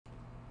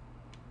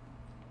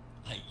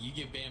Like, you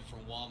get banned from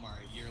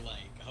Walmart, you're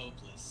like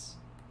hopeless.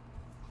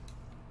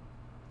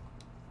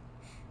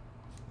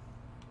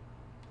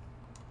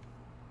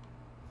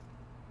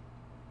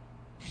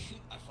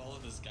 I follow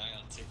this guy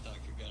on TikTok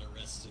who got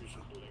arrested for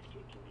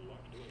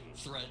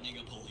threatening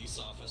a police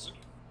officer.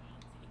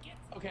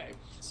 Okay,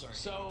 Sorry.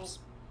 so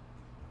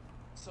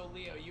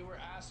Leo, you were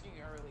asking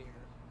earlier.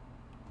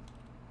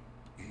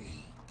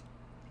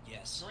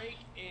 Yes. Drake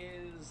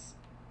is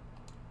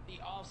the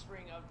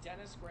offspring of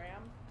Dennis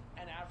Graham,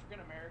 an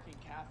African-American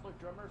Catholic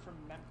drummer from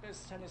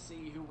Memphis,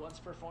 Tennessee, who once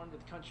performed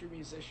with country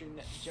musician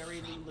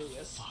Jerry Lee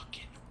Lewis.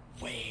 Fucking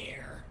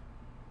where?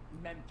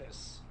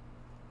 Memphis.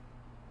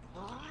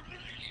 I'm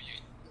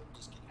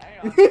just kidding. Hang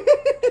on.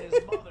 And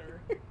his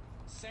mother,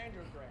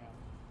 Sandra Graham,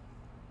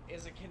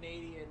 is a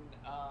Canadian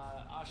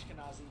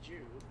Ashkenazi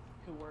Jew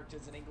who worked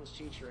as an English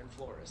teacher in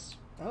Flores.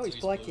 Oh, So he's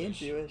he's black and bluish.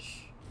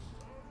 Jewish.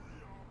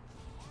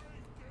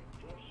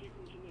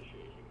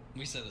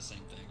 We said the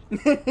same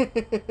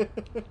thing.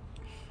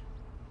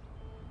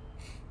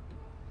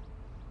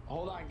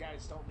 Hold on,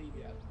 guys, don't leave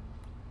yet.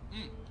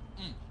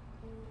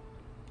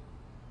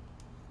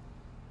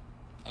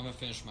 I'm gonna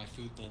finish my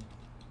food then.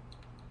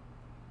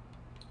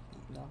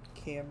 On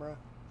camera.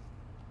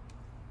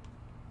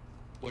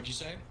 What'd you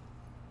say?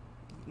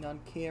 On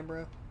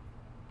camera.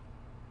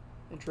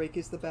 And Drake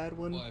is the bad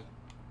one. Well,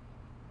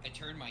 I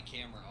turned my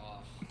camera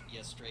off.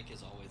 Yes, Drake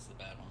is always the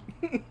bad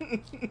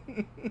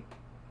one.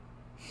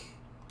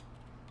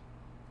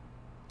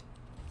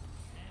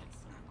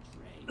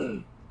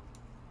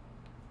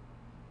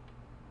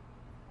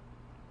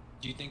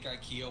 Do you think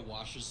IKEA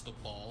washes the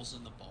balls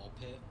in the ball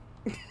pit?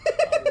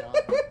 Probably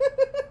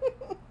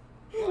not.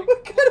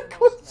 What kind of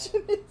most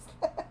question is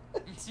that?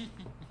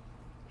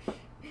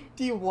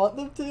 Do you want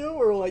them to,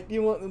 or like, do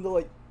you want them to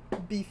like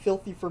be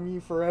filthy from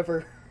you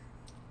forever?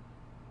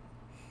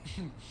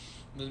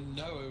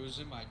 No, it was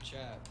in my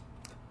chat.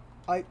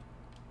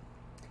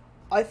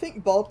 I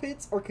think ball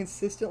pits are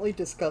consistently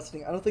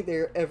disgusting. I don't think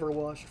they're ever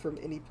washed from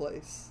any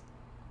place.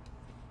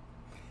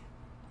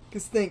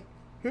 Cause think,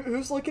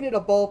 who's looking at a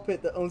ball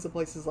pit that owns a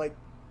place is like,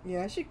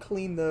 yeah, I should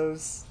clean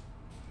those.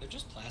 They're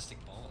just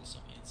plastic balls.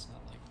 I mean, it's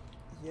not like...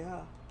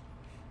 Yeah.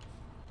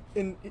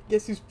 And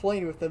guess who's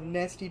playing with them?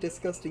 Nasty,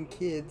 disgusting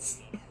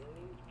kids.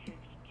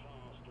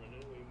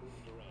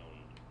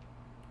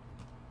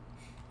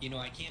 You know,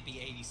 I can't be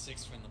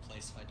 86 from the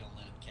place if I don't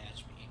let him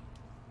catch me.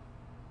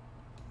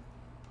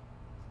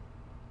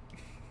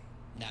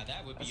 Now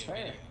that would be That's a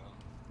fair.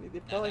 video. They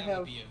Now probably that have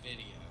would be a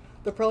video.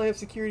 they'll probably have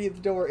security at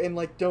the door and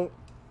like don't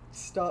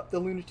stop the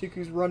lunatic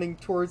who's running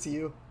towards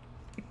you.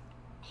 Oh,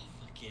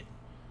 fucking...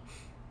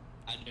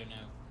 I don't know,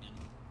 man.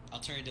 I'll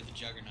turn into the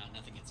Juggernaut.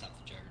 Nothing can stop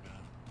the Juggernaut.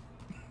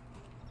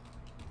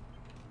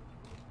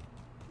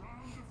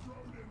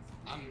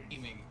 I'm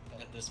aiming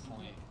at this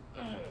point.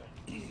 But-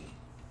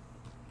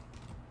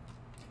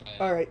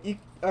 All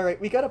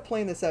right, we gotta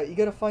plan this out. You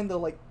gotta find the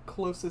like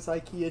closest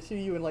IKEA to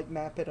you and like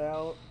map it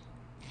out.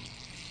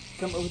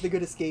 Come up with a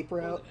good escape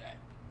route.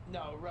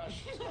 No,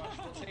 Rush.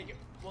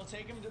 We'll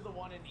take him to the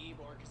one in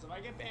Ybor, because if I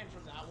get banned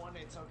from that one,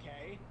 it's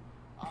okay.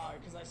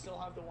 Because I still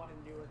have the one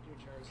in Newark, New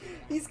Jersey.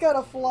 He's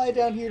gotta fly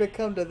down here to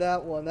come to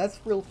that one. That's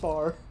real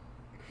far.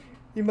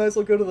 You might as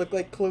well go to the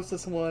like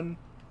closest one.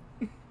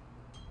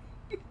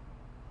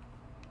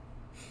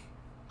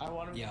 I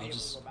want him Yeah, to I'll be able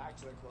just- to go back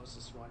to the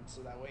closest one,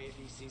 so that way if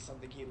he sees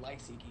something he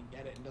likes, he can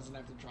get it and doesn't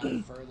have to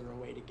drive further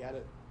away to get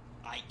it.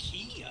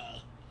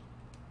 IKEA?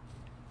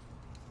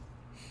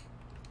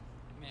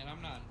 Man,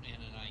 I'm not in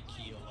an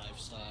IKEA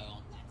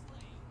lifestyle.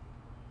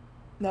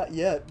 Not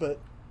yet, but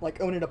like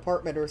own an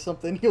apartment or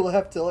something. You'll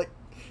have to like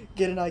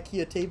get an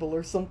IKEA table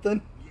or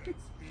something.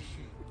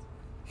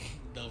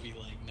 They'll be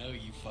like, no,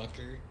 you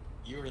fucker.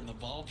 You were in the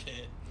ball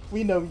pit.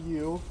 We know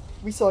you.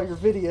 We saw your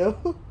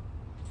video.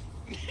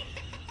 Wait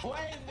a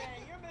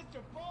minute, you're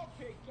Mr.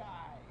 Ballpit guy!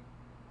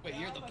 Wait,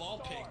 you're I'm the a ball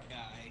pit star.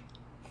 guy.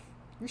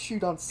 We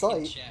shoot on In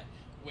sight. chat.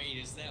 Wait,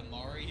 is that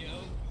Mario?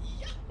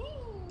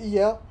 Yahoo!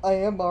 Yeah, I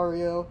am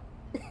Mario.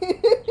 Greeted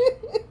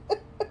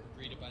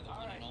by the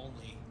one and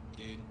only,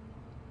 dude.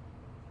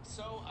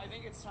 So, I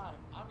think it's time.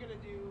 I'm gonna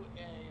do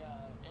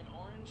an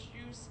orange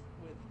juice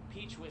with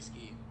peach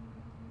whiskey.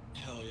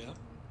 Hell yeah.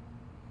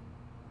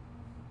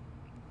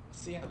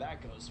 See how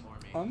that goes for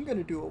me. I'm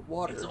gonna do a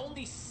water. It's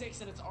only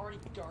 6 and it's already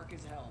dark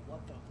as hell.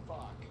 What the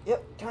fuck?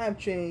 Yep, time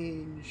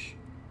change.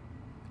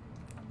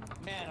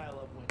 Man, I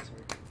love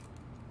winter.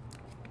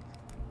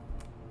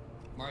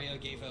 Mario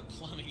gave up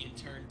plumbing and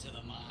turned to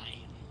the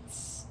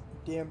mines.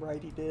 Damn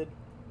right he did.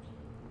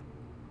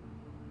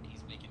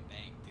 He's making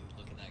bank, dude.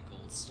 Look at that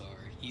gold star.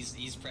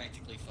 He's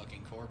practically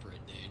fucking corporate,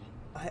 dude.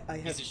 I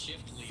have He's a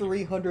shift leader.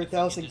 300,000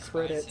 I fucking despise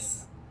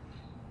credits.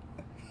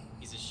 him.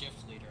 He's a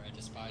shift leader. I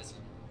despise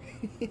him.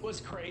 What's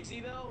crazy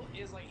though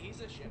is like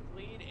he's a shift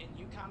lead and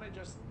you kind of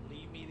just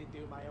leave me to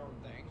do my own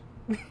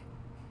thing.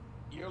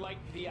 You're like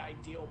the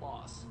ideal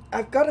boss.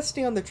 I've got to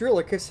stay on the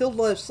driller because he'll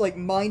just like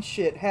mine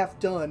shit half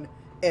done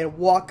and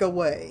walk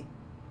away.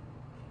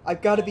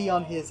 I've got to be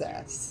on his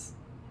ass.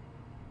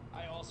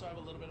 I also have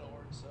a little bit of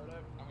orange soda.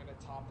 I'm gonna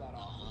top that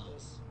off with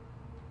this.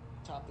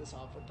 top this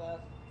off with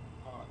that.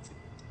 Let's see.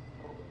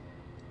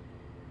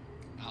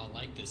 I don't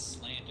like this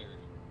slander.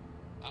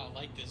 I don't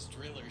like this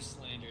driller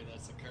slander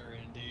that's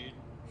occurring, dude.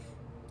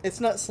 It's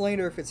not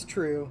slander if it's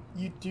true.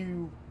 You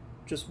do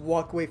just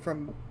walk away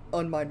from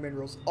unmined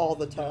minerals all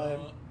the time.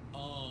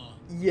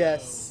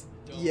 Yes.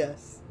 No, don't.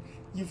 Yes.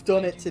 You've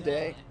done I it do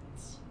today.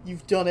 not.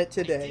 You've done it I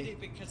today. did it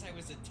because I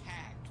was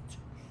attacked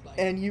by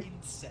And you-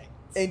 insects.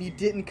 And you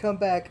didn't come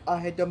back. I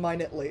had to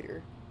mine it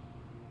later.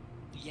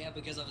 Yeah,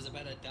 because I was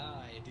about to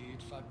die,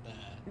 dude. Fuck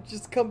that.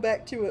 Just come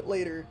back to it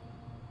later.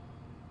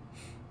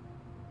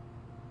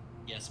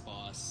 Yes,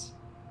 boss.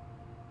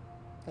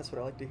 That's what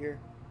I like to hear.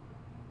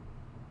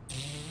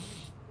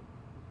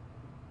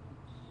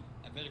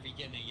 I better be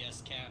getting a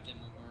yes, Captain,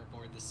 when we're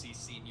aboard the Sea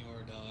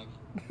Senor,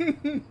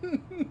 dog.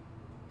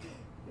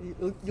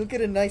 You'll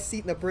get a nice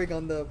seat in the brig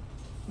on the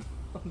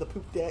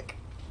poop deck.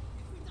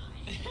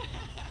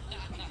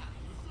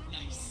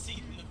 Nice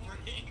seat in the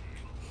brig.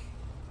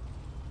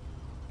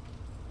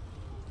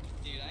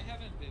 Dude, I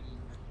haven't been...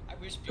 I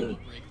wish people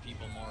would break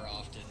people more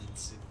often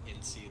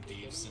in Sea of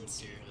Thieves,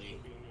 sincerely.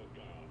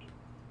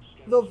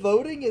 The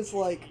voting is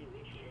like...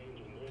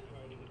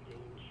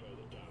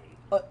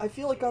 I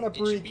feel like on a It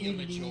should brig be a you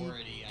need...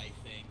 majority, I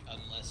think,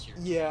 unless you're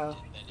Yeah.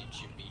 captain, then it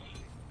should be...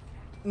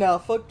 No,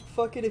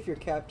 fuck it if you're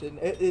captain.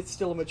 It's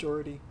still a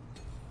majority.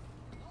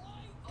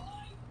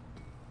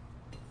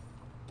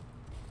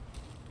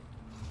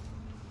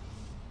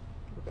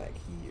 We're back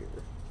here.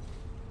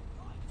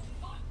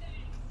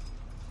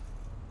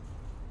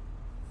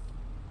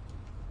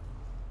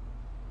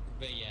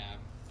 But yeah,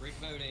 brig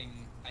voting,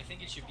 I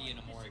think it should be in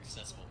a more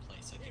accessible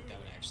place. I think that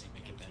would actually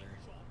make it better.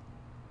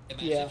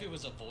 Imagine Yeah. if it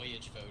was a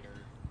voyage voter.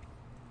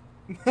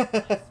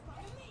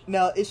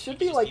 No, it should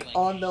be Just like be like-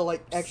 on the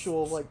like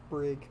actual like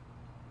brig.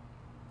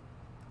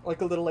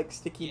 Like a little like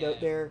sticky Yeah. note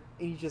there,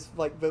 and you just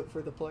like vote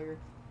for the player.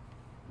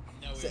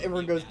 No, So it would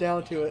everyone be a goes down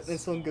ballot to it, box. and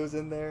someone goes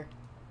in there.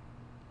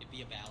 It'd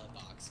be a ballot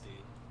box,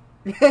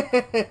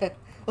 dude.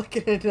 Like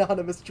an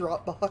anonymous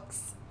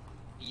Dropbox.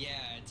 Yeah,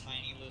 a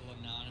tiny little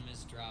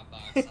anonymous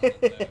Dropbox on the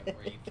vote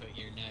where you put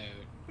your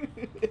note.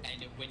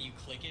 And when you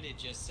click it, it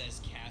just says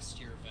cast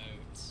your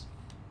votes.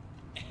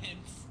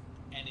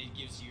 And it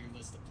gives you your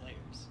list of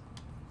players.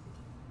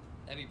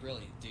 That'd be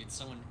brilliant, dude.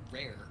 Someone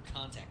rare,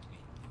 contact me.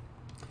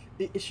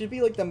 It should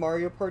be like the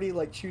Mario Party,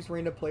 like choose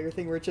random player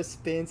thing, where it just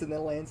spins and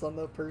then lands on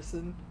the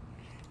person.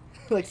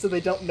 Like so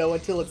they don't know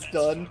until it's That's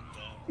done.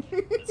 fucked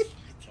up. That's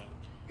fucked up.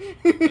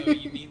 Oh,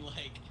 you mean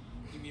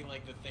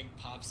like the thing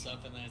pops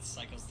up and then it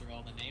cycles through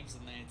all the names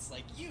and then it's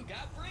like, you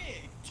got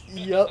rigged!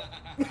 Yup.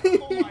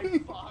 Oh my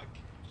fuck.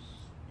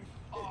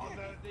 Oh,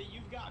 the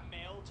you've got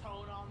mail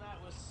tone on that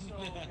was so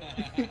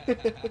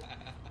good.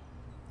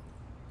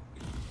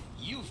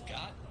 You've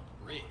got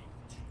rigged.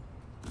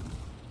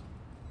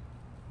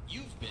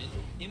 You've been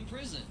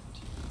imprisoned.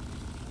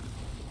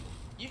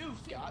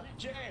 You've got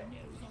jail.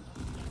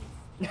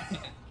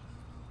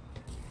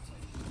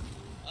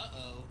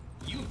 Uh-oh.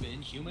 You've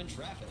been human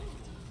trafficked.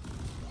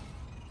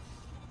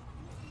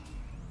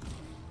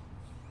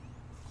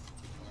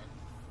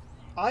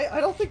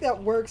 I don't think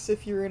that works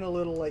if you're in a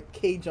little like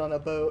cage on a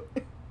boat.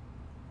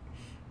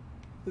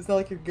 It's not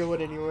like you're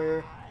going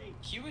anywhere.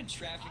 Human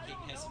trafficking I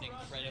don't has an know,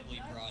 Russian, incredibly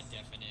that's- broad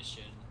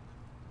definition.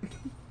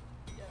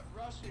 Yeah,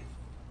 Russian,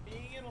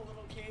 being in a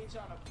little cage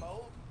on a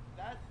boat,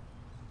 that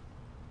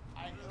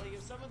like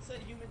if someone said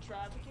human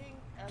trafficking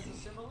as a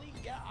simile,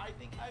 yeah, I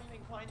think I'm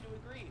inclined to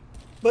agree.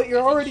 But you're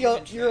I think already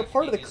human you're a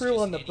part of the trafficking crew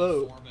is on the just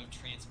boat. any form of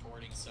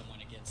transporting someone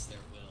against their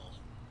will.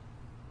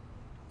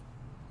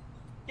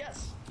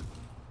 Yes.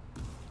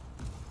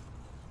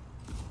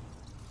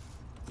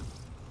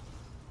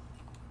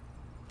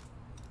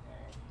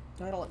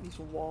 I don't like these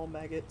wall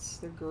maggots.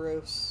 They're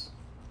gross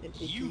and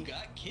icky. You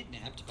got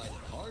kidnapped by the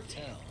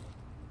cartel.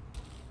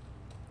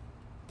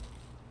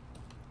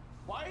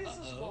 Why is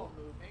this Uh-oh. wall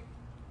moving?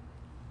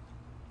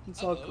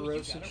 It's all Uh-oh,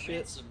 gross you and got a shit.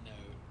 ransom note.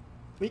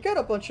 We got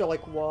a bunch of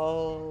like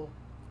wall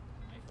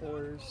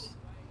ores.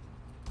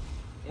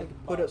 I can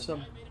put up some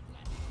Yeah,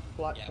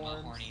 my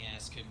platforms. horny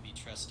ass couldn't be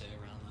trusted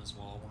around those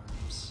wall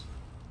worms.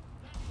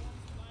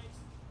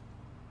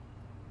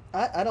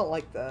 I don't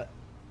like that.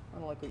 I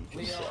don't like what you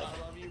Leo, just I said.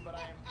 love you, but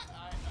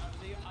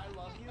Leo, I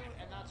love you,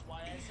 and that's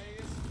why I say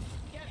is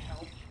get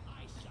help.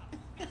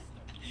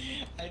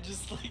 I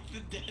just like the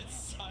dead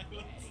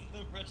silence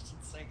and the Russian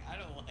saying, I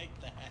don't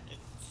like that.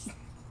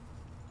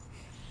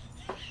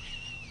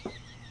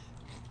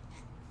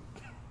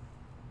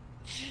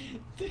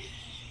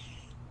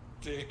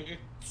 Dude.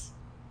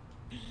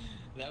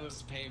 That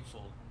was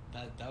painful.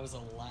 That was a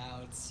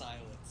loud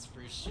silence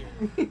for sure.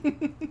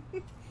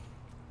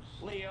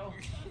 Leo,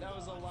 that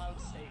was a loud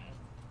statement.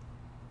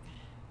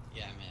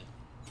 Yeah,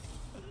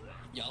 man.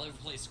 Y'all ever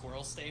play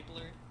Squirrel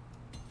Stapler?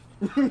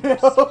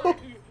 No.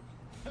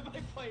 Have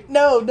I played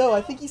No,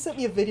 I think he sent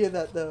me a video of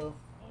that though.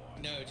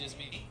 No, just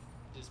me.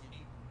 Just me.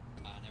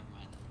 Ah, never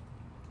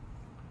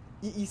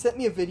mind. You sent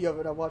me a video of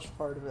it. I watched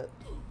part of it.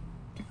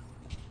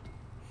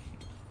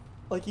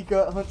 Like you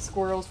go hunt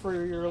squirrels for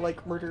your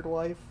like murdered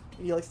wife,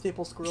 and you like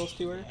staple squirrels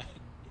to her.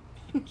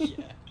 Yeah. Yeah.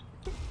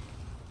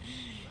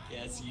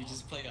 Yeah, so you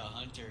just play a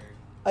hunter.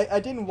 I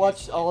didn't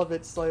watch all of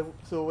it, so it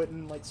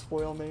wouldn't like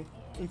spoil me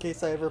in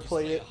case I ever Just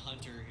play it. a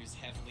hunter who's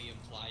heavily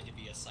implied to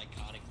be a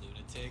psychotic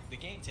lunatic. The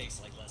game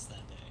takes like less than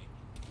a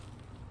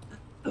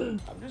day.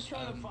 I'm just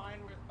trying to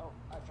find where. Oh,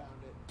 I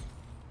found it.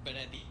 But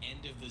at the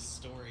end of the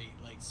story,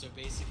 like, so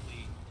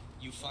basically,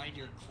 you find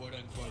your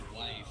quote-unquote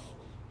wife,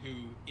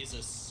 who is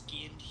a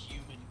skinned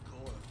human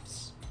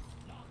corpse.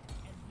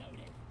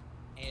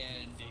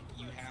 And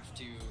you have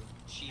to,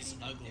 she's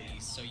ugly,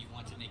 so you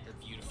want to make her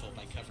beautiful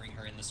by covering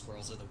her in the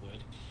squirrels of the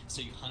wood.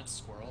 So you hunt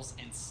squirrels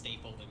and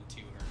staple them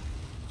to her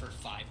for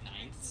 5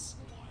 nights.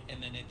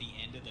 And then at the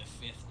end of the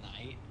 5th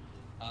night,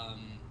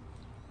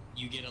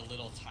 you get a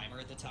little timer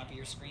at the top of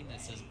your screen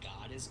that says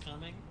God is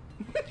coming.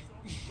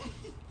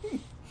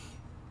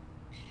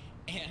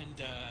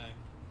 And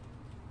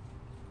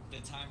the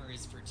timer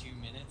is for 2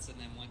 minutes, and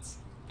then once,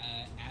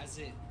 as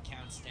it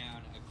counts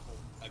down,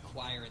 a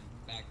choir in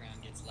the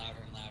background gets louder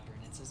and louder,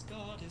 and it says,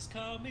 God is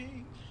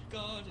coming,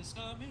 God is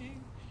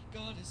coming,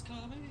 God is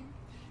coming,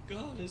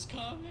 God is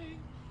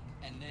coming.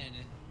 And then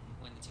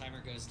when the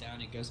timer goes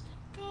down, it goes,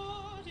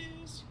 God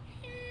is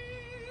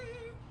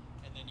here.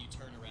 And then you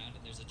turn around,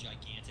 and there's a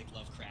gigantic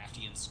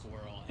Lovecraftian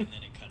squirrel, and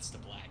then it cuts to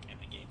black, and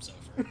the game's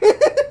over.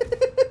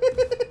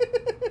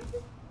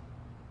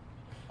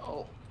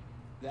 Oh,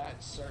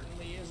 that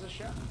certainly is a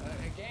show,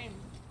 a game.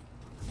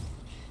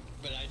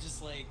 But I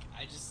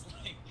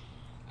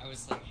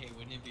was like, hey,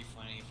 wouldn't it be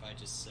funny if I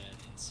just said,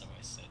 and so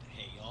I said,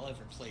 hey, y'all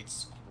ever played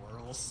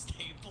Squirrel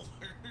Stapler?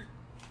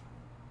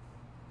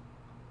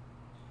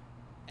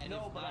 And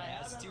No, if but not I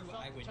have asked to, ever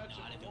felt I the would touch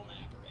not of have a woman.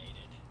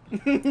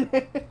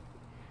 elaborated.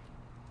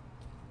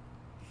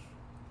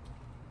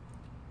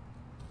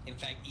 In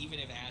fact, even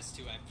if asked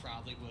to, I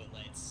probably would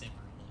let it simmer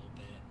a little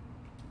bit.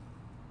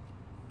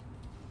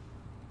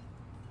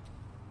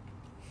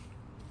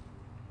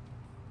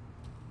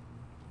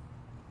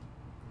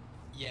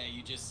 Yeah,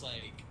 you just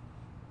like,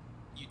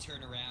 you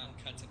turn around,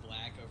 cut to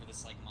black over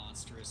this like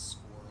monstrous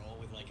squirrel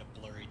with like a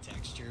blurry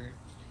texture.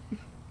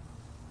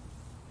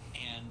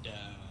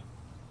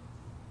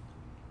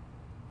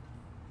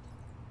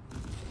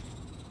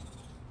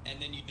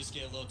 And then you just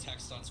get a little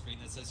text on screen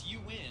that says, you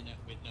win,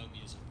 with no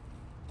music.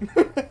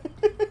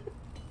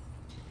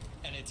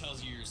 And it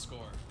tells you your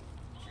score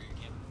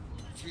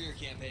for your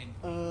campaign.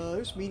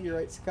 There's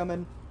meteorites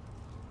coming.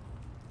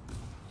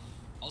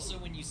 Also,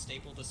 when you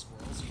staple the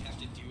squirrels, you have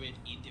to do it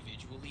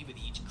individually with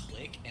each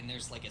click, and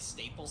there's like a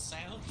staple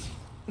sound.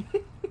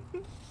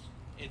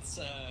 It's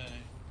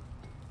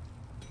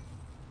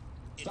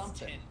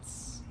Something.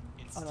 tense.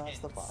 It's Oh, no, that's tense.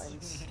 the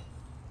vines.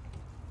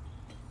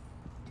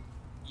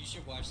 You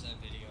should watch that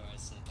video I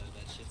sent though.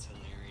 That shit's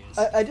hilarious.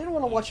 I didn't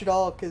want to watch it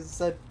all because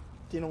I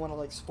didn't want to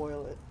like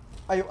spoil it.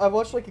 I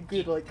watched like a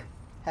good like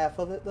half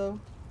of it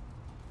though.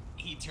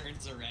 He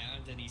turns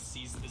around and he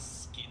sees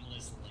this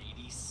skinless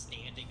lady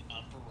standing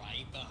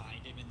upright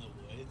behind him in the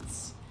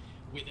woods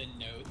with a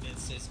note that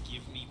says,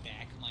 give me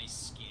back my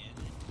skin.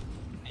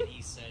 And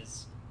he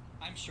says,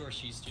 I'm sure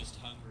she's just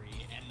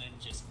hungry. And then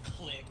just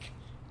click,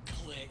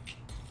 click,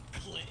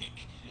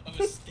 click of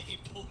a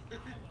stapler.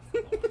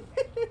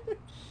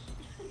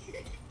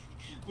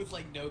 With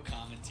like no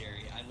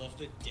commentary. I love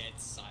the dead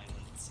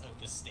silence of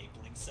the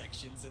stapling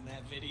sections in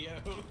that video.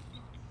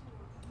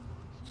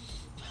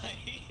 Like,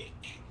 he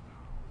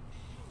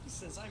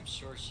says, I'm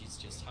sure she's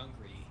just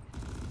hungry.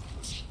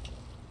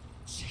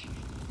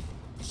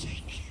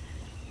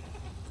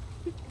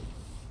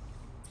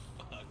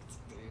 Fucked,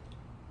 dude.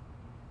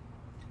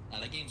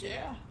 That game's great.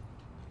 Yeah.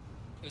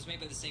 It was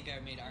made by the same guy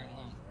who made Iron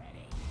Lung.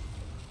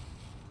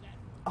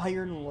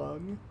 Iron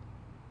Lung.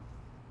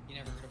 You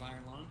never heard of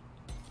Iron Lung?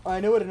 I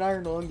know what an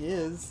Iron Lung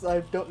is. I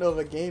don't know of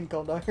a game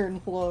called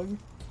Iron Lung.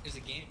 There's a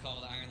game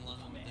called Iron Lung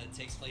that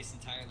takes place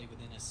entirely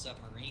within a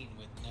submarine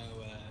with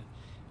no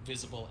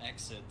visible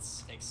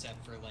exits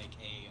except for like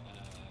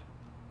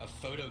a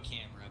photo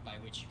camera by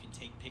which you can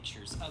take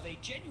pictures of a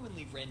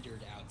genuinely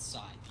rendered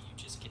outside that you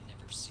just can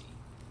never see.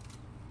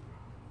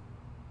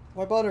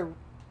 Why bother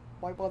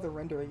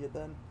rendering it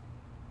then?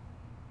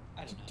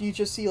 I don't know. Do you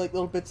just see like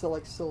little bits of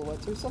like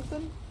silhouettes or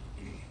something?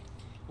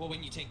 Well,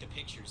 when you take the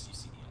pictures, you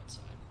see the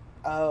outside.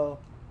 Oh.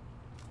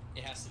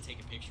 It has to take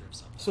a picture of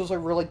something. So it's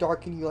like really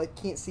dark and you like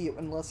can't see it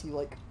unless you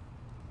like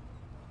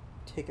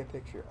take a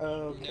picture.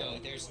 Okay. No,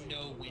 there's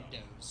no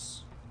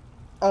windows.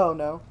 Oh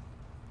no.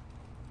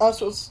 Oh,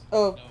 so it's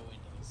No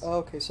windows.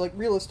 okay. So like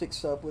realistic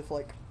sub with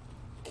like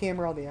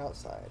camera on the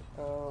outside.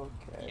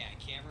 Okay. Yeah,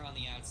 camera on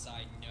the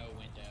outside, no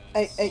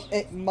windows.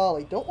 Hey,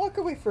 Molly, don't walk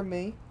away from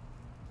me.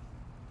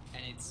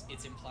 And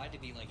it's implied to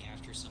be like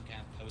after some kind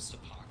of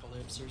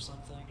post-apocalypse or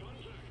something.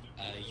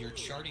 You're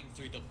charting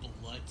through the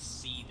blood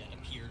sea that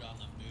appeared on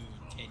the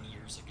moon 10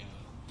 years ago.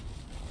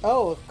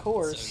 Oh, of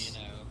course. So,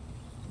 you know.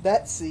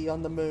 That sea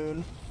on the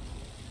moon.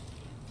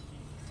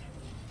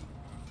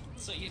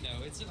 So, you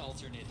know, it's an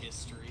alternate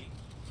history.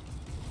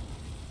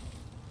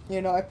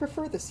 You know, I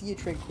prefer the Sea of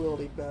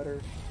Tranquility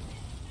better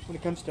when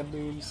it comes to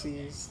moon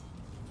seas.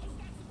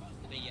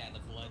 But yeah, the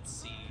blood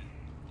sea.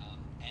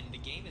 And the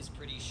game is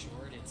pretty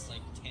short. It's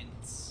like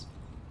tense,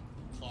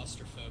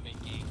 claustrophobic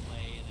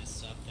gameplay in a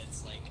sub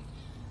that's like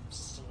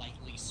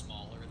slightly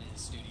smaller than a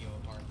studio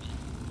apartment.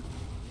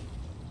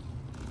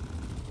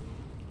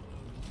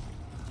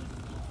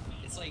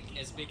 It's like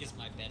as big as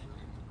my bedroom.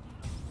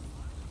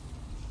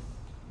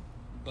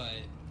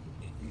 But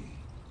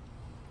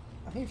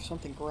I hear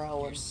something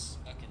growling. you're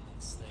stuck in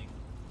this thing.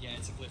 Yeah,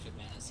 it's a Glyphid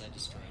Menace. I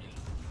destroyed it.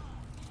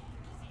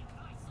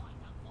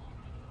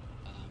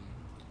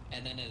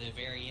 And then at the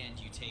very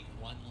end, you take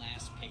one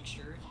last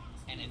picture,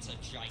 and it's a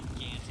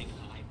gigantic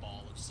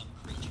eyeball of some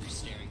creature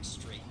staring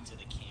straight into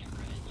the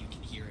camera, and you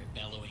can hear it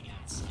bellowing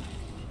outside,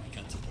 and then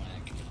cut to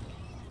black.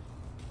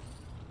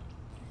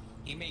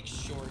 He makes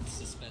short,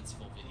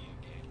 suspenseful video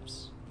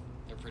games.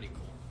 They're pretty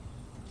cool.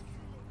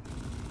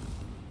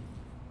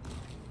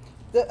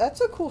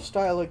 That's a cool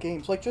style of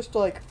games. Like, just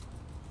like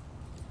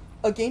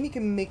a game you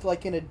can make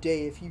like in a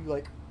day if you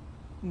like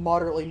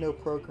moderately know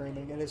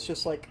programming, and it's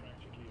just like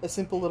a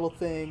simple little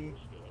thing.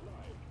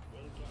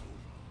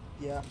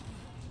 Yeah.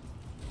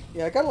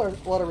 Yeah, I got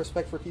a lot of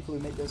respect for people who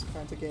make those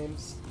kinds of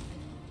games.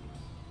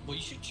 Well,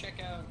 you should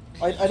check out.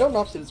 I don't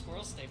often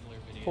Squirrel Stapler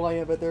video. play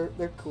it, but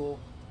they're cool.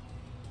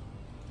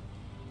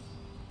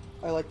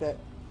 I like that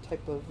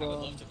type of I would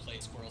love to play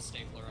Squirrel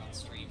Stapler on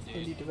stream, dude.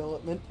 indie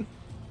development.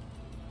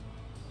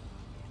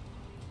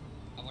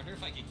 I wonder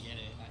if I could get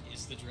it.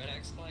 Is the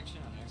DreadX collection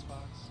on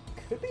Xbox?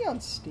 Could be on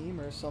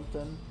Steam or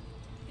something.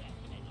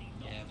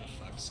 Yeah, but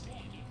fuck Steam.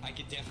 I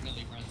could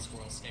definitely run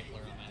Squirrel Stapler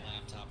on my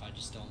laptop. I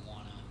just don't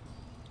wanna.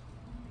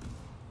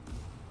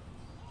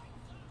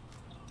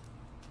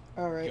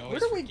 Alright, You where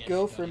always do we forget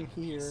go it from on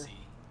here? PC.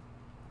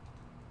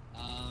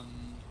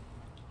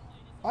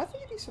 I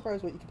think you'd be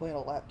surprised what you can play on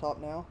a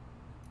laptop now.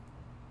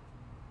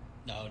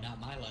 No, not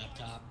my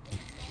laptop.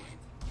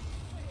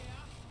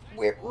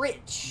 We're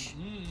rich!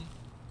 Mm.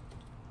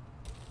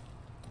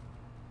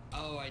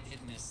 Oh, I did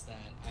miss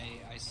that.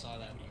 I saw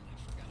that one. I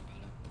forgot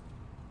about it.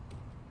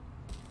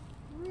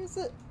 Where is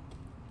it?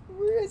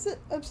 Where is it?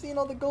 I'm seeing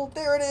all the gold.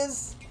 There it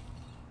is!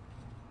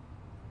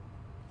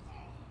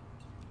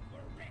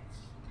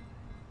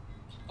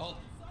 Oh.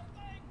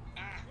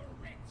 Ah.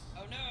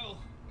 Oh no.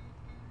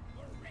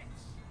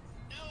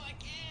 No, I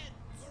can't.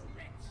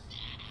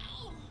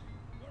 No.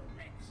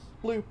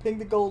 Blue, ping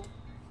the gold.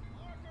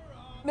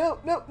 No,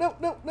 no, no,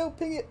 no, no,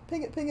 ping it,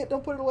 ping it, ping it,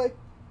 don't put it away.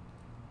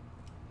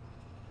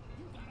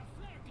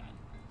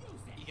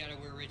 You gotta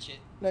we're rich it.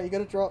 No, you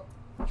gotta drop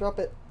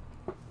it.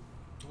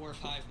 Dwarf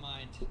hive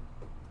mind.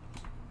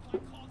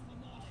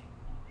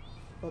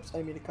 Oops, I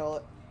didn't mean to call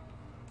it.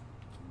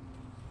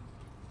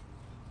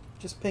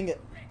 Just ping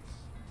it.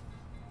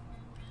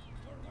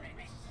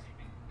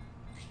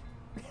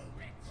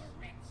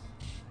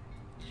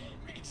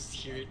 I can just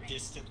hear it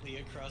distantly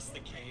across the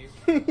cave.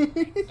 I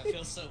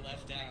feel so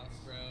left out,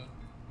 bro.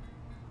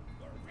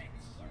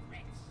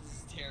 This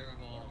is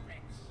terrible.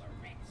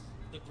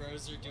 The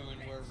bros are doing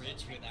we're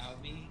rich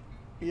without me.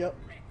 Yep.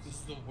 This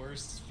is the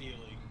worst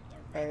feeling.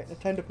 Alright,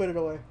 time to put it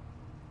away.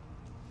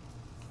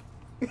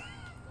 You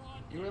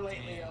were late,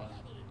 Leo.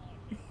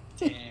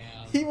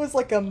 Damn. He was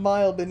like a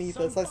mile beneath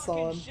us, I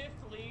saw him. Shift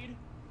lead.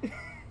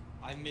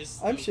 I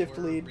missed I'm the shift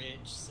we're lead. rich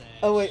sesh.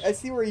 Oh wait, I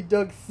see where he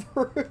dug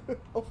through.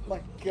 Oh my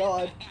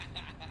god.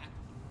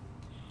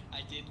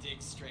 I did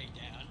dig straight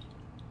down.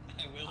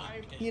 I will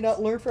admit. You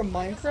not learn from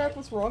Minecraft?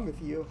 What's wrong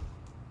with you?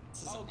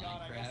 This is Oh a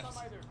god, Minecraft.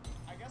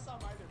 I guess I'm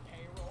either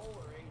payroll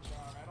or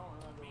HR. I don't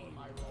remember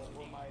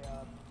what my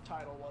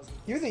title was.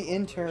 You're the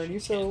intern, you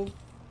don't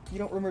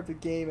remember the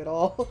game at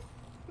all.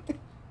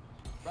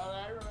 Brother,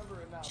 I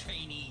remember it now.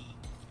 Trainee.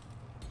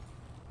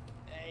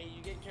 Hey,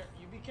 you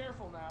be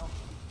careful now.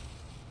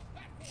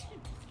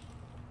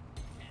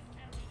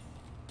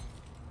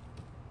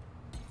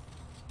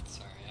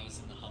 Sorry, I was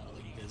in the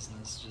humbling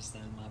business just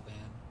then, my bad.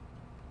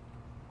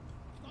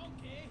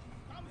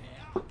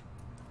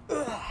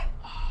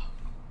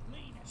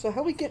 So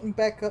how we getting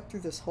back up through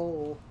this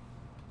hole?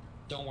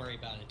 Don't worry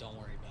about it, don't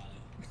worry about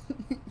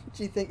it.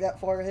 Do you think that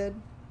far ahead?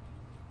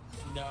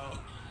 No.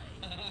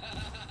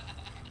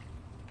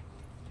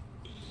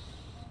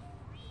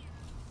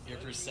 You're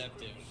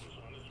perceptive.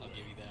 I'll give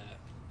you that.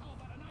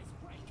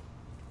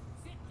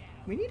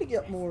 We need to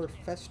get more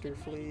fester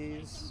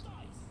fleas.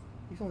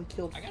 We've only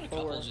killed I got a 4.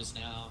 couple just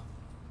now.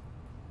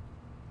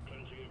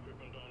 Cleansing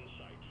equipment on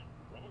site.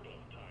 Rubber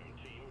glove time,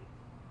 team.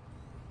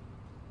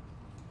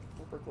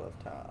 Rubber glove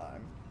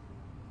time.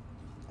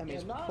 I mean, Yeah,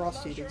 it's not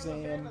prostate sure I'm a fan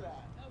exam. of that.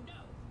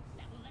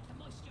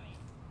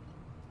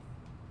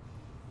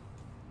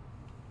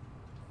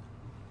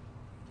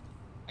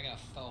 I got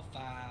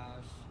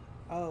 4-5.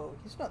 Oh,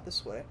 he's not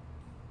this way.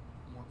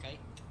 More kite.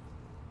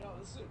 No,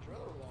 this is a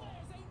driller wall.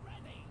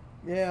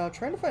 Yeah, I'm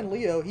trying to find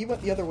Leo. He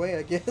went the other way,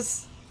 I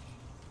guess.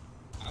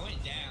 I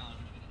went down,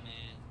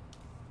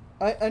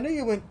 man. I know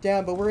you went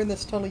down, but we're in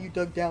this tunnel you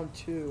dug down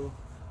too.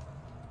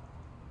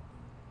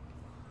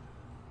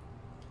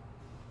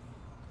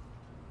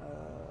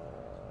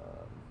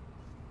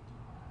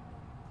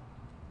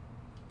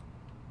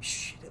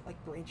 Shit, it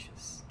like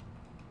branches.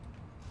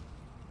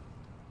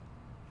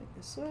 Think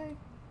this way?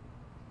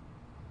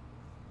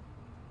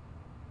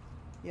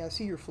 Yeah, I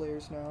see your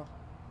flares now.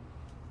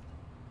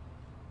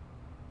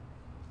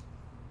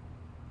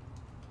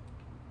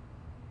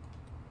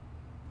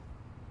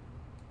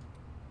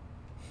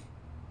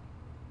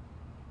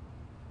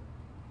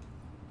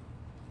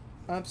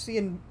 I'm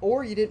seeing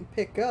ore you didn't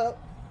pick up.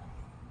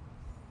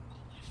 Oh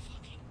my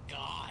fucking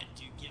god,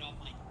 dude, get off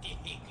my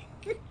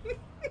dick.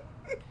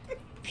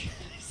 I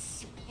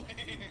swear.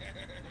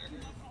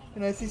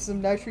 And I see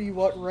some nitro you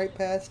walked right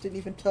past, didn't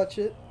even touch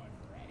it.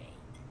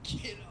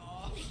 Get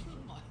off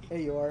my There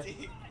you are.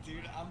 dick,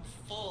 dude, I'm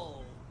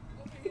full.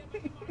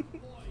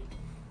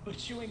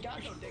 But you ain't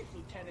got no dick,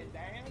 Lieutenant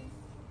Dan.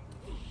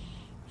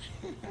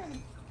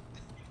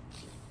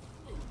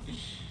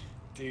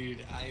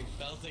 Dude, I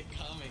felt it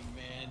coming,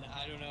 man.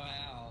 I don't know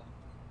how.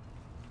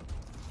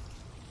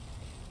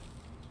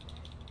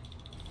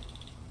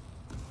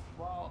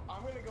 Well,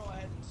 I'm gonna go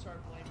ahead and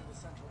start blaming the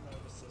central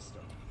nervous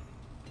system.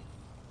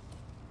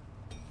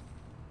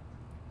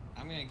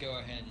 I'm gonna go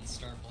ahead and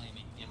start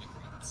blaming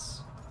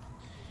immigrants.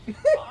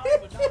 I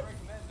would not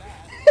recommend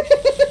that.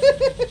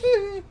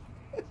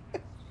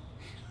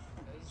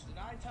 Because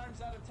 9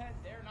 times out of 10,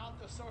 they're not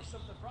the source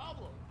of the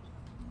problem.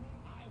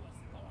 I was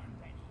born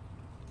ready.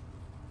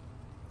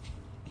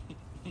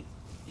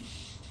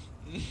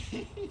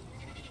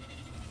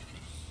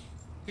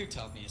 Who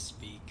taught me to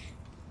speak?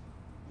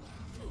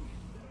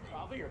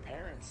 Probably your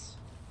parents.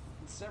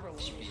 And several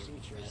Should English be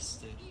teachers.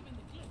 arrested.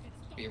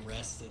 Be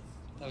arrested.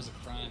 That was a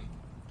crime.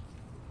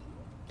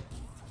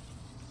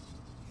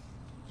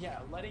 Yeah,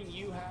 letting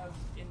you have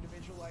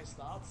individualized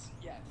thoughts?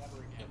 Yeah, never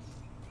again.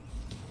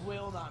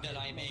 Will not That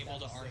make- I'm make able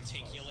to that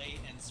mistake twice. articulate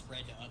and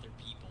spread to other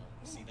people.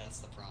 See, that's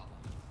the problem.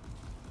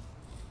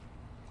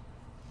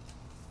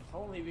 If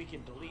only we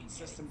could delete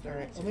System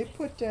Alright, 32. let me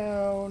put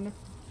down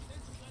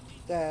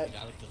that. Dude,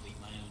 I would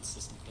delete my own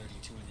System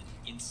 32 in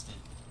an instant.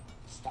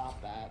 Stop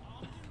that.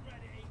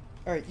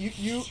 Alright,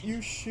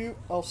 you shoot,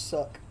 I'll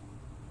suck.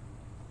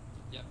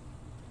 Yep.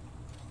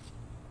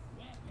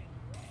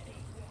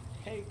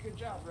 Hey, good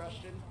job,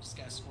 Rushton. Just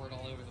got squirt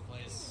all over the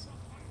place.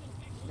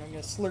 I'm gonna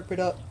slurp it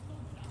up.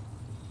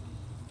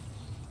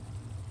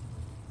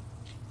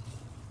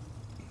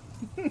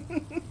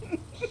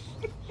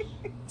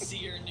 See,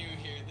 you're new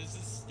here. This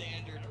is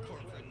standard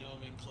corporate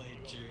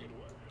nomenclature.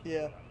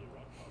 Yeah.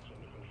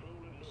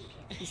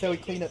 This is how we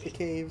clean up the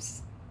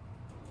caves.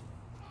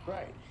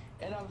 Right.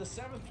 And on the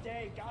 7th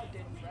day, God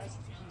didn't rest,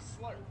 he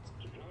slurped.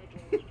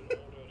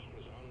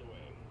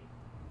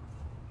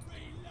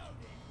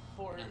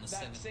 For On the that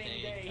 7th same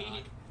day, day,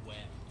 God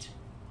wept.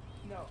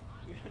 no,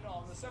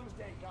 on the 7th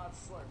day, God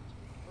slurped.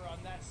 For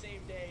on that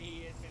same day,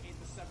 he had made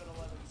the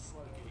 7-Eleven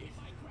Slurpee.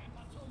 My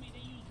grandpa told me they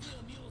used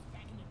real mules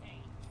back in the day.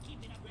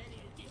 Keep it up ready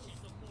to get you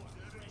some more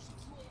fresh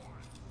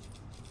corn.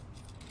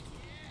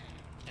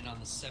 And on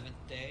the 7th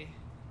day,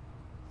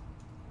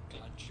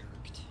 God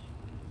jerked.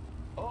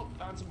 Oh,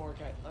 found some more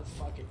cut. Let's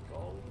fucking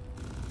go.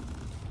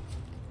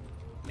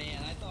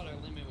 Man, I thought our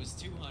limit was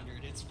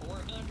 200. It's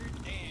 400?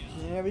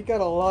 Damn. Yeah, we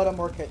got a lot of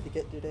Marquette to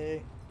get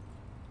today.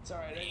 It's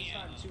alright, I just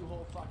Damn. found 2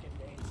 whole fucking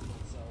days of it,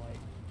 so like...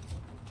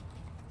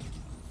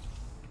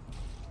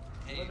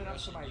 Hey, Living up to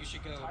Russian, my you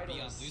should go title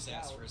be on as Lou's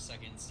ass scout. for a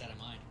second instead of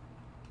mine.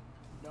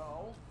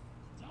 No.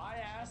 It's my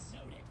ass.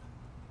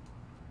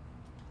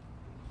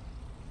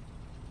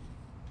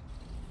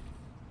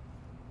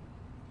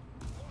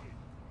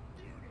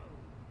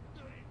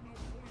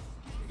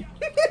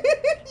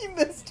 You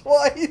missed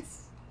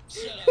twice.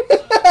 Shut up,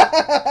 shut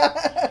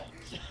up.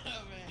 Shut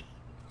up, man.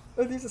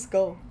 Oh, there's a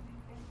skull.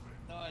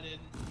 No, I didn't.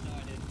 No, I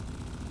didn't.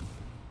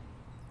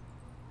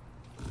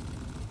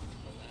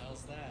 What the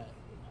hell's that?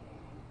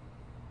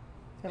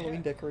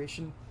 Halloween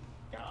decoration.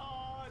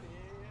 God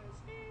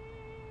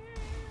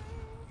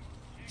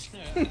is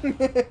here.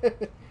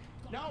 Ooh,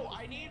 No,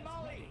 I need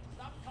Molly.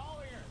 Stop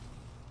calling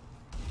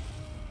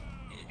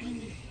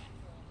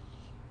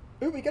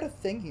her. we got a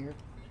thing here.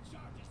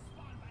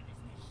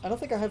 I don't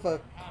think I have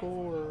a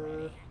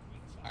core.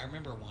 I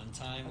remember one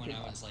time when Okay.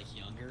 I was like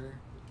younger,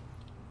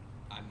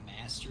 I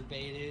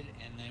masturbated,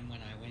 and then when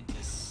I went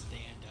to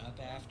stand up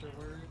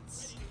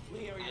afterwards,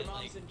 Leo, your I mom's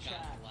like in got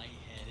chat.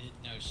 lightheaded.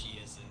 No, she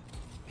isn't.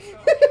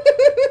 Oh.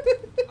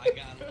 I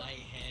got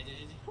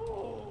lightheaded,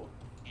 Oh.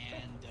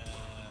 and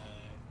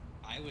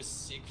I was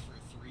sick for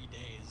 3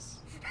 days.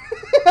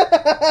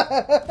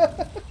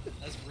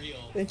 That's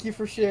real. Thank you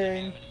for And it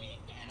sharing. happened to me,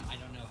 and I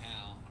don't know how.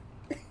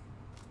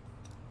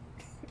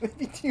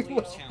 Maybe too Leo.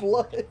 much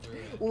blood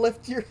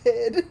left your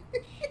head.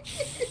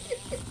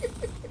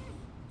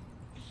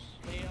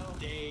 Leo,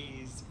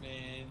 Days,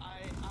 man.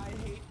 I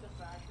hate the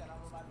fact that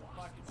I'm about to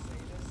fucking say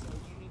this, so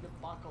you need to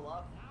buckle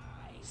up.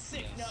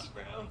 Sick Yes. nut,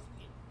 bro.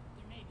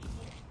 There may be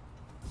more.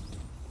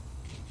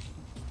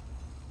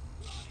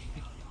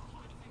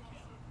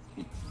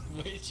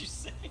 What did you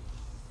say?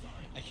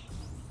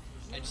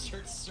 I just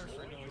heard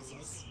surfer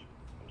noises.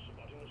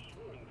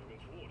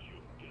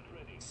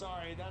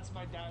 Sorry, that's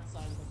my dad's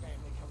side of the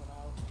family coming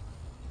out.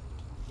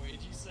 What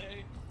did you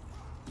say?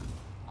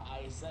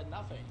 I said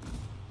nothing.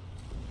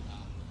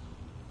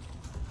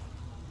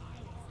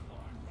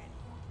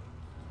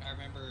 I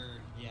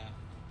remember, yeah,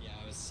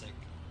 I was sick.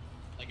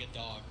 Like a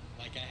dog.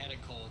 Like I had a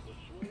cold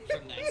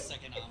from that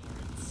second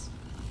onwards.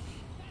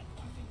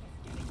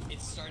 It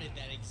started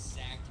that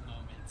exact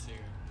moment too.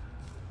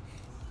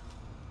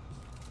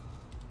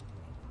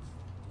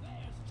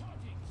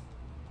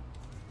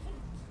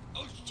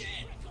 Oh shit!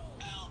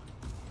 Help!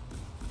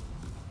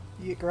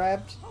 You get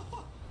grabbed.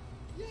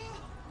 Yeah!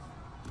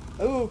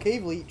 Oh,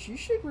 cave leech. You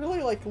should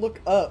really like look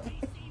up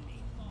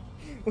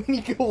when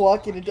you go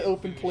walking into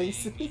open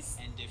places.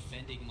 And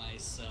defending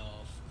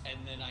myself, and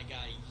then I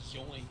got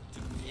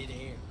yoinked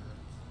midair.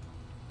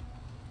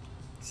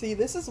 See,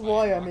 this is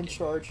why I'm in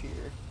charge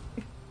here.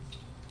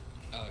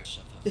 Oh,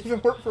 shut the If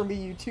it weren't for me,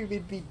 you two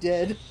would be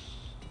dead.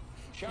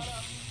 Shut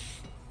up.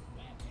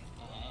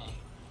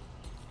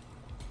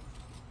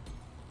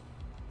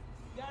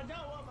 Yeah, I know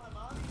what my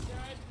mommy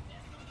said.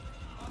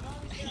 My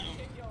mommy said I'd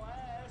kick your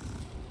ass.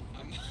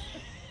 I'm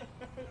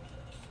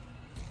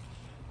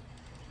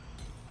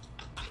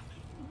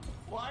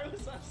Why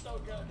was that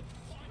so good?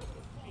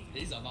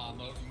 These are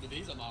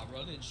my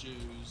running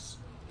shoes.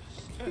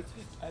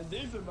 And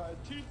these are my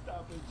teeth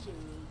stopping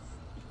shoes.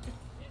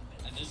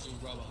 And this is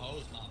rubber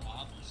hose my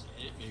mom used to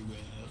hit me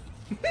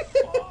with.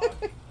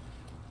 Fuck.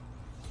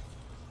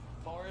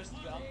 Forrest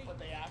Gump, but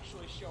they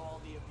actually show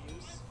all the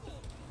abuse.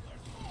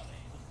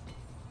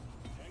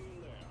 Hang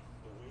in there.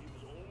 The wave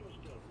is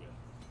almost dealt with.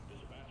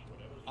 Dispatch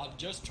whatever's I'm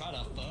just trying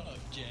to fuck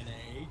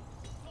Jenny.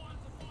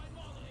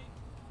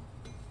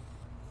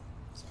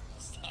 Sorry, I'll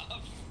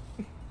stop.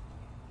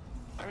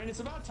 I mean, it's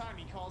about time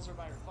he calls her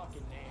by her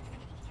fucking name.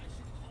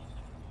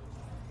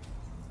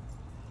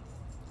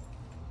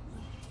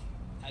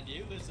 Have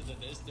you listened to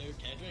this new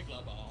Kendrick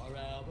Lamar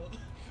album?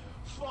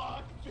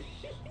 Fuck.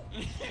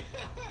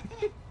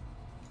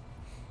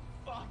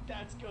 Fuck,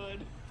 that's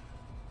good.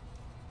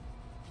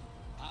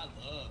 I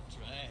love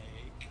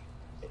Drake.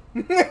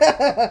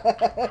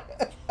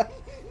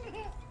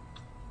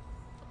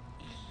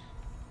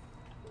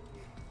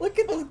 Look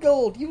at this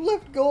gold. You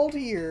left gold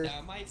here. Now,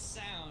 it might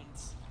sound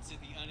to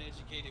the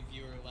uneducated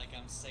viewer like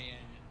I'm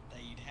saying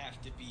that you'd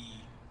have to be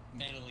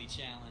mentally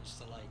challenged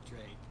to like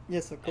Drake.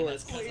 Yes, of And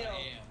that's course. because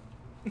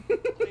I Leo.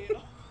 am.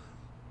 Leo.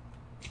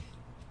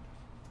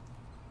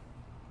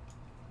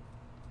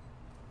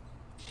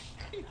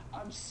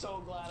 I'm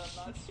so glad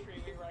I'm not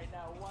streaming right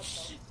now. What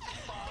the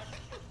fuck?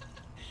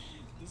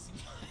 This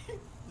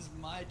is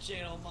my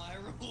channel, my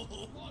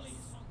rules.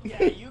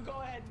 Yeah, you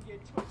go ahead and get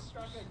Twitch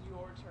struck on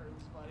your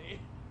terms, buddy.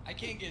 I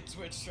can't get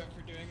Twitch struck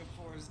for doing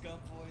a Forrest Gump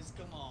voice.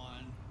 Come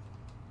on.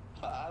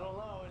 I don't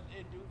know.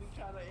 It do be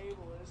kind of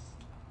ableist.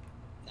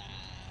 Nah.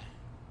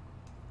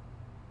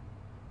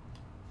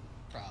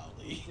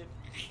 Probably.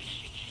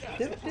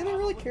 Did they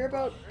really care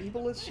about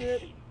ableist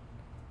shit?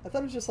 I thought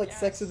it was just like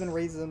Yes. sexism and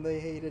racism they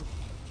hated.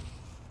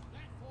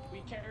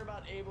 We care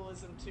about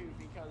ableism too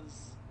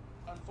because,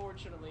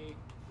 unfortunately,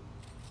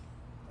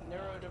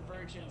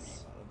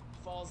 neurodivergence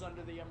falls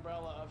under the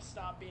umbrella of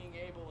stop being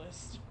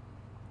ableist.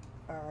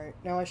 Alright,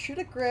 now I should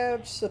have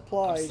grabbed I'm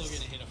supplies still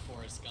gonna hit a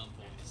Forrest Gump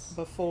voice.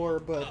 before,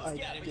 but No, I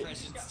that didn't.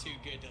 impression's too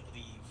good to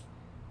leave.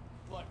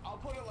 Look, I'll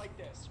put it like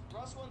this.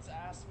 Russ once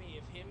asked me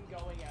if him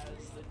going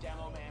as the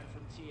demo man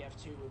from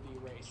TF2 would be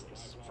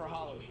racist for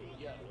Halloween.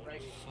 Yeah,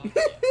 right? Fuck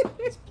yeah.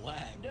 It's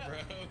black, No, bro.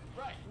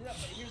 right. No,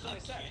 but here's what I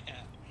Fuck said. yeah.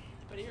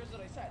 But here's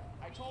what I said.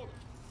 I told him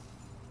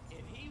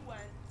if he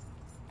went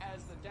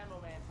as the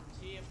demo man from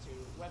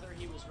TF2, whether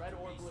he was red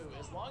or blue,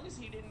 as long as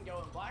he didn't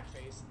go in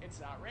blackface, it's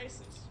not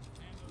racist.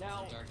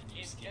 Now, Darken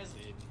your skin,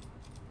 dude.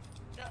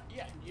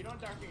 yeah, you don't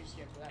darken your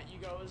skin for that. You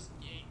go as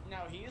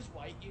now he is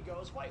white. You go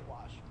as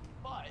whitewash.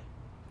 But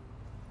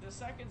the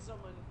second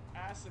someone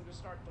asks him to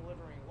start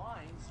delivering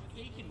lines,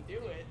 he can do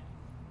it.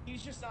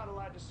 He's just not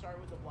allowed to start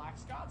with the Black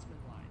Scotsman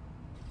line.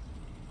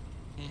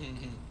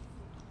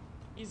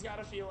 He's got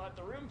to feel out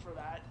the room for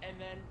that, and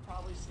then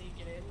probably sneak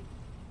it in.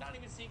 Not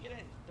even sneak it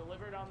in.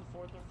 Deliver it on the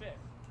 4th or 5th.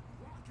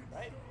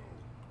 Right?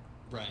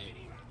 Right.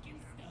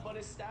 But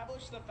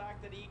establish the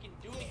fact that he can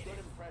do a good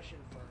impression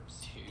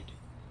first. Dude.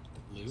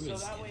 Lou So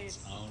is that in way his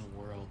it's- own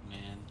world,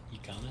 man. You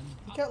coming?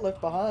 He got left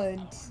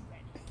behind.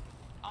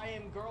 I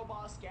am girl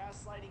boss,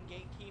 gaslighting,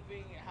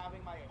 gatekeeping,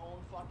 having my own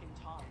fucking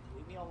time.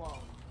 Leave me alone.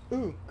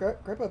 Ooh, grab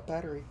a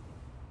battery.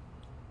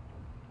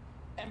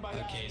 And by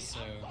that, I Okay, mean, so-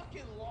 I'm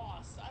fucking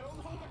lost. I don't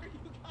know where you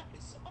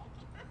guys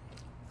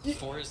are.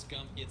 Forrest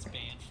Gump gets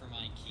banned from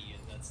IKEA.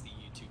 That's the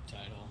YouTube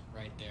title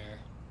right there.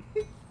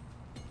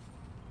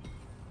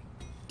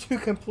 Two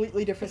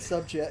completely different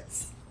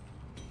subjects.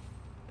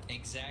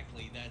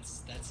 Exactly.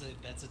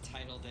 That's a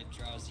title that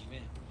draws you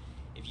in.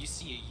 If you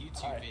see a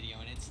YouTube Alright. video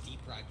and it's Deep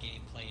Rock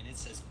gameplay and it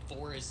says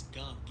Forrest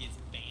Gump gets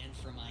banned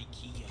from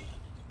IKEA,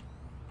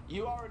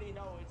 You already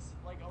know it's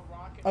like a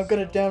rocket. I'm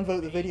gonna sale downvote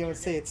the made video you're and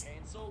say getting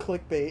it's canceled.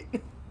 clickbait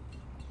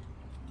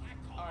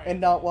Alright, and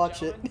not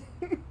watch gentlemen,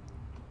 it.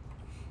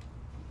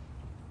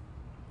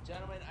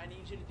 Gentlemen, I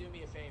need you to do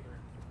me a favor.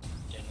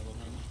 gentlemen,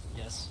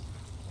 yes.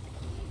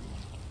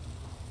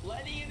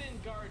 Ledian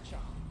and Garchomp.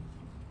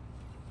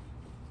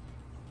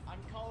 I'm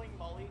calling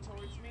Molly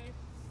towards me.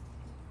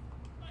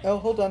 Oh,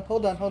 hold on.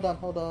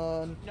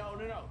 No.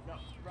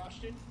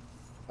 Rushton,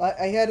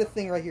 I had a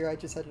thing right here. I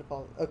just had to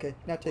follow. Okay,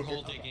 now We're take her.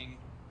 hole digging.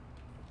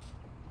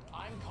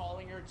 I'm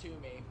calling her to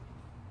me.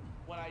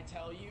 When I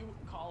tell you,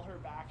 call her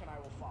back and I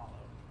will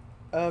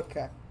follow.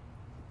 Okay.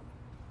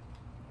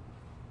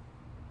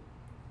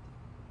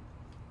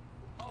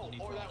 Oh, need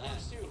or for that all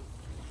works that. too.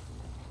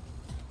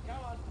 Come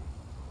on.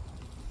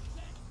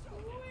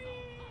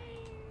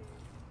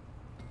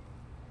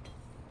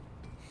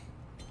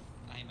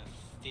 I am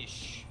a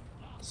fish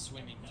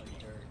swimming through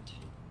dirt.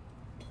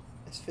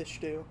 As fish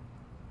do.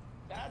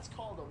 That's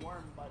called a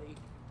worm, buddy.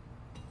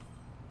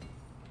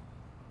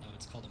 Oh,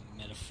 it's called a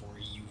metaphor.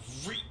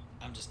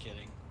 I'm just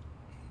kidding.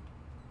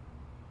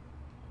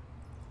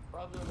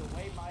 Brother, the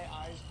way my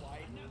eyes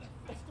widened. Another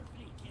faster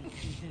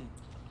fleet.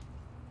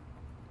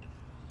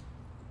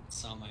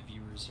 Some of my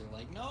viewers are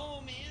like,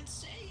 "No, man,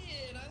 say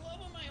it. I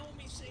love when my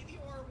homies say the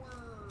R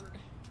word."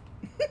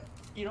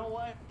 You know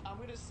what? I'm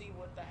gonna see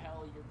what the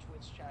hell your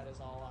Twitch chat is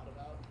all out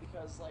about.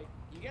 Because, like,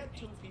 you get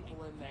 2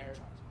 people in there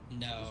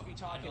No, just be I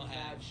talking don't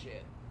have. mad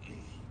shit.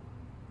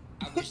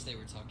 I wish they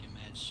were talking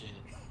mad shit.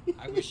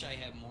 I wish I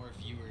had more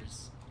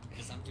viewers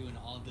because I'm doing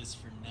all this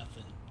for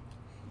nothing.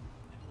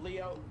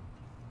 Leo,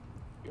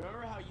 you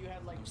remember how you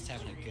had like I'm just two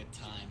having a stream- good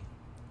time.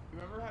 You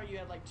remember how you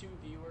had like 2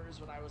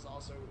 viewers when I was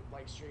also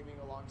like streaming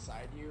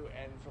alongside you,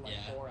 and for like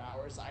Yeah. 4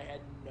 hours I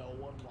had no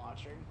one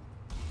watching?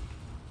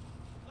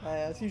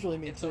 It's usually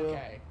me It's too.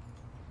 okay.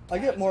 I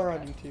Yeah, get it's more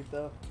okay. on YouTube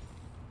though.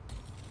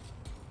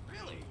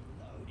 Really?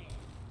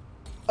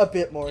 A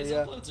bit more, His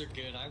yeah. uploads are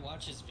good. I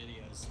watch his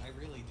videos. I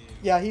really do.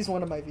 Yeah, he's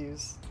one of my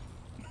views.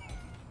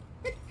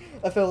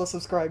 A fellow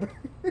subscriber.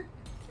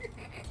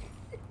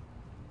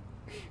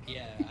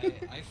 Yeah,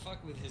 I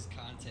fuck with his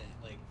content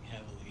like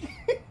heavily.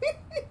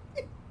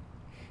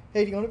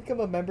 Hey, do you want to become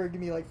a member and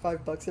give me like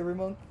 $5 every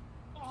month?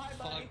 Oh, hi,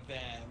 buddy. Fuck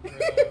that, bro.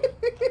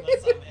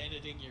 Unless I'm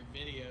editing your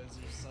videos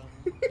or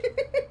something.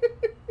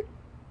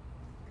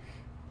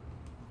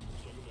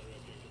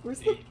 Where's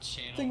the Dude,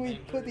 channel thing we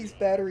member. put these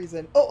batteries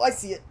in? Oh, I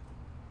see it.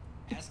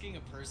 Asking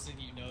a person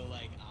you know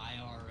like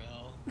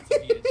IRL to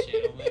be a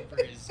channel member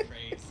is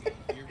crazy.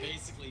 You're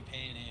basically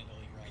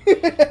panhandling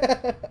right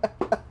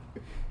now.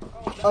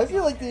 Oh, that's I feel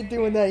not like they're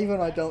doing that even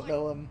when I That's don't like-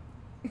 know them.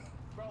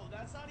 Bro,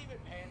 that's not even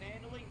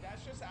panhandling.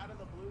 That's just out of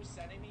the blue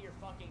sending me your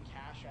fucking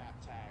Cash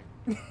App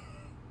tag.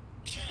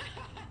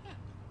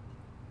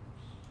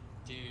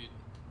 Dude,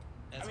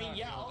 that's I mean, how I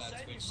yeah, feel I'll about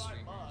send you Twitch $5.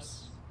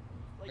 streamers.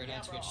 Like, Or yeah,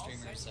 not bro, Twitch I'll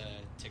streamers, send you,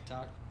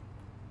 TikTok.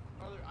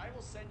 brother, I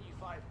will send you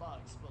 $5,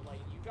 but like,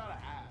 you gotta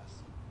ask.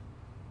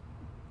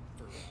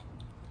 For real.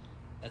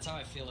 That's how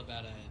I feel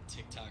about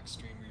TikTok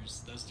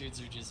streamers. Those dudes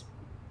are just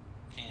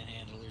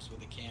panhandlers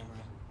with a camera.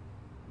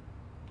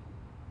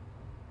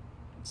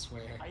 I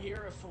swear. I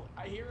hear a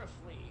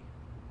flea,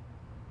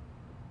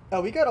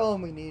 Oh, we got all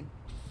we need.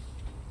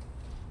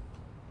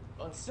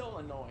 but it's still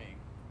annoying.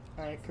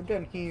 Alright, come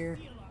down here.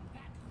 Deal on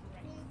that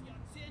correct. Move your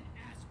tin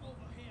ass over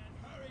here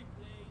and hurry,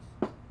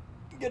 please.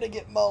 I'm gonna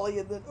get Molly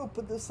and then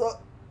open this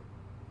up.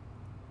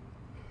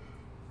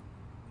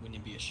 Wouldn't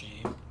it be a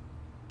shame?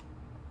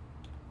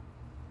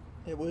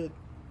 It would.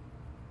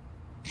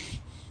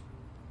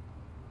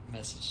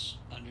 Message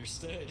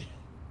understood.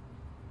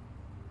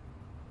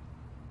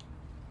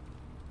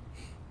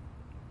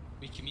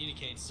 We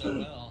communicate so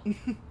well.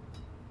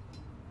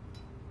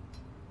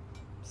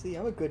 See,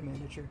 I'm a good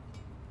manager.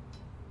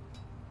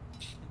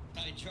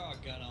 I draw a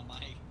gun on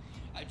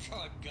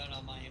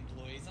my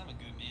employees. I'm a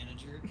good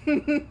manager.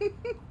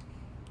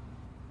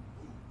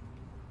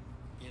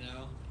 You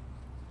know?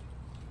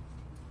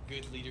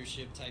 Good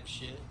leadership type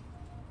shit.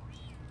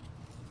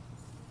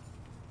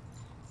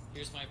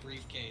 Here's my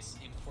briefcase.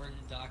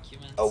 Important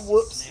documents. Oh,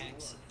 whoops.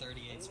 Snacks.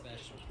 38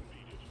 special.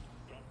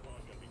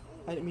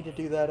 I didn't mean to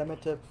do that. I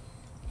meant to.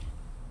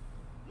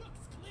 Looks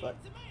clean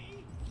But- to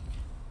me.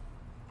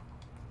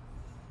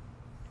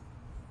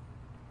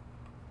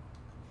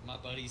 My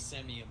buddy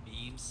sent me a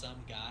meme. Some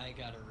guy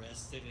got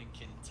arrested in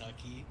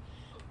Kentucky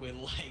with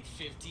like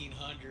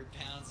 1,500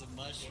 pounds of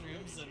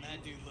mushrooms, and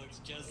that dude looks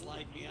just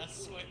like me, I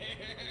swear.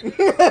 Isn't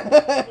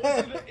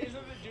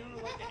the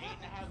dude like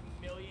an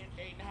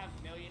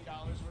 $8.5 million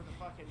worth of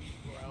fucking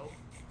bro?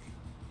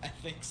 I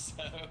think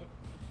so.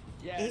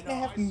 Yeah, $8.5 no,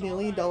 I saw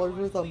million that. worth of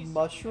Please tell me that ain't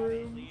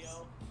mushrooms?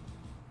 Leo.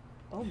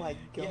 Oh my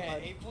god. Yeah,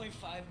 $8.5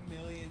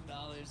 million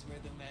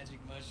worth of magic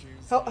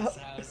mushrooms How- in his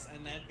how- house,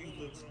 and that dude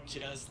looks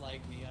just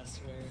like me, I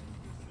swear.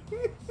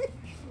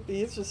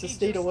 He is just a He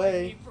state just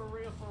away. Like me, for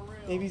real, for real.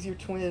 Maybe he's your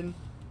twin.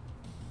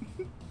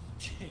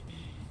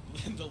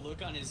 The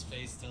look on his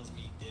face tells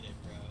me he did it,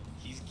 bro.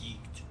 He's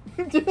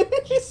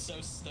geeked. He's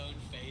so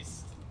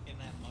stone-faced in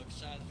that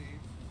mugshot, dude.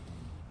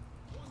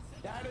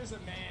 That is a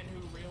man who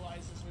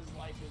realizes his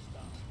life is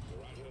done.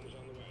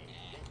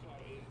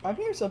 I'm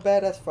hearing some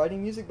badass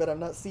fighting music, but I'm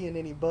not seeing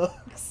any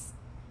bugs.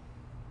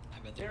 I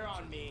bet They're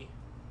on me.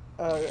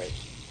 Alright.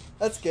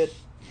 That's good.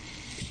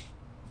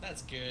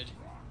 That's good.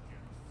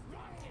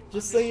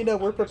 Just so you know,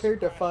 we're prepared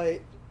to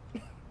fight.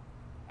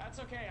 That's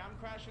okay. I'm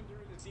crashing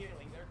through the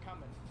ceiling. They're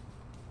coming.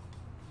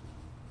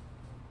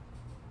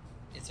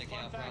 It's okay, Fun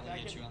I'll fact, probably I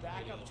get you can on the back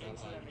video up to drop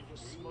into them by. and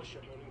just smush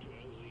them.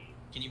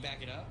 Can you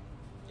back it up?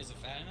 Is it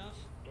fat enough?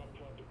 Dot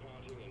plot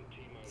departing in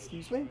T-minus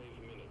Excuse me? 5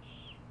 minutes.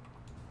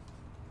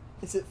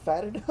 Is it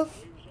fat enough?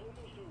 Wave's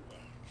almost over.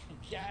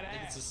 Get I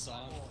think it's a ass.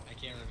 song. I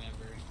can't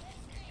remember.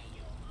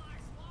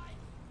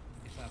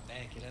 If I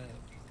back it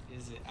up,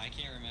 is it? I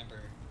can't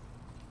remember.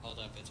 Hold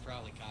up, it's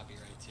probably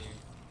copyright too.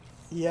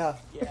 Yeah.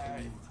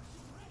 Yeah.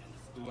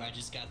 Ooh, I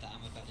just got the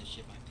I'm about to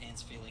shit my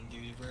pants feeling,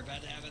 dude. We're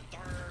about to have a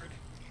third.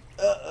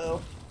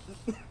 Uh-oh.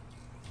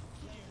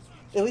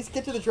 At least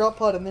get to the drop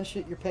pod and then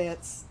shit your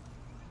pants.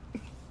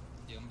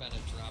 Dude, I'm about to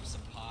drop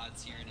some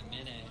pods here in a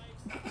minute.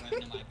 Right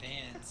into my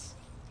pants.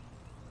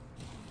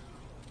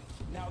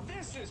 Now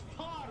this is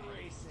pod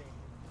racing.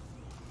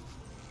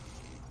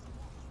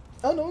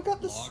 Oh no, I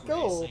got the Log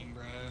skull. racing,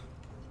 bro.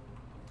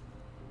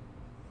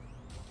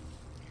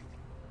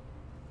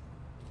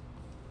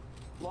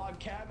 Log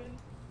cabin?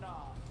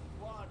 Nah.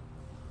 Log.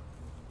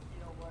 You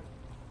know what?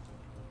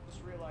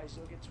 Just realize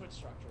you'll get Twitch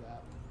struck for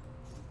that.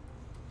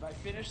 If I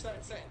finish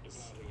that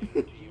sentence,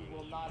 you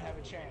will not have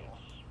a channel.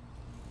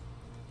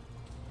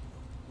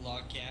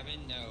 Log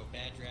cabin? No,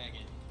 bad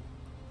dragon.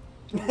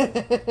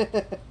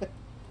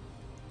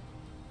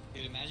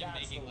 Dude, imagine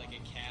That's making the like one.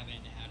 a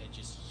cabin out of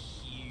just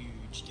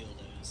huge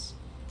dildos.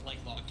 Like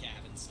log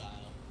cabin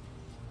style.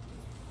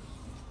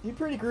 You're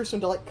pretty gruesome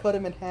to like cut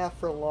him in half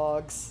for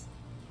logs.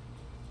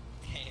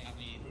 Hey, I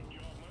mean,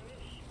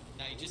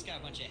 now you just got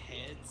a bunch of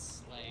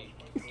heads, like,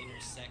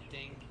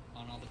 intersecting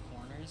on all the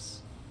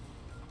corners.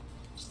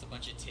 Just a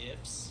bunch of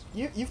tips.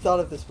 You've thought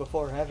of this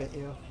before, haven't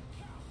you?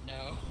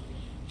 No.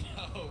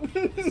 No.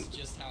 This is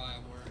just how I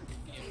work.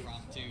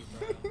 Impromptu,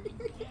 bro.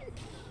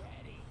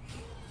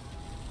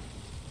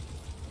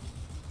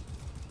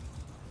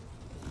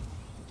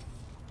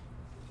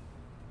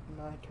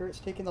 My turret's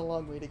taking the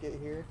long way to get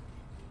here.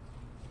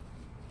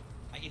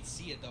 I can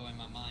see it, though, in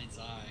my mind's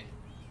eye.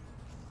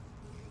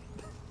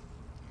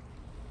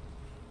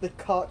 The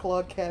cock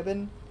log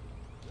cabin.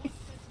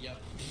 Yep.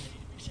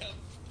 Yep.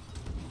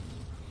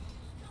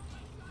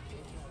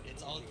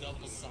 It's all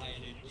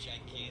double-sided,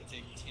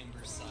 gigantic,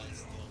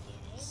 timber-sized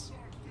dildos.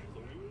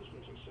 The mules were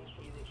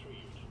successfully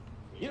retrieved.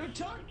 You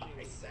took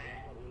my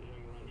set.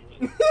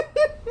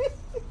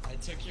 I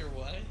took your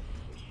what?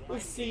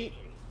 Let's see.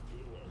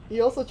 He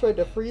also tried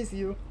to freeze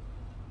you.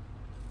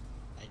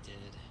 I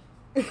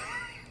did.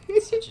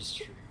 Such is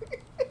true.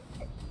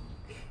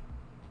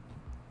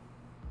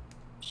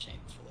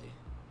 Shamefully.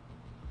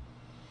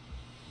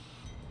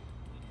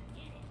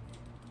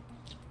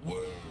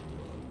 Whoa.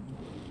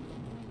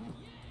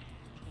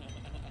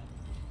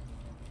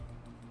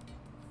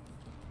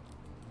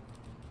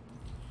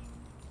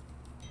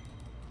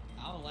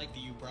 I don't like that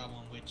you brought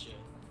one with you.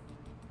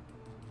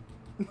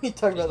 You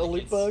talking about the Like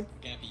loot it's bug?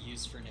 Gonna be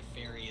used for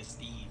nefarious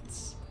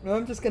deeds. No,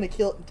 I'm just gonna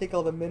kill it and take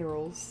all the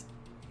minerals.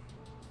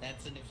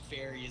 That's a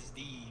nefarious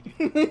deed.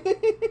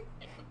 It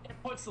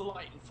puts the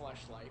light in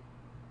flashlight.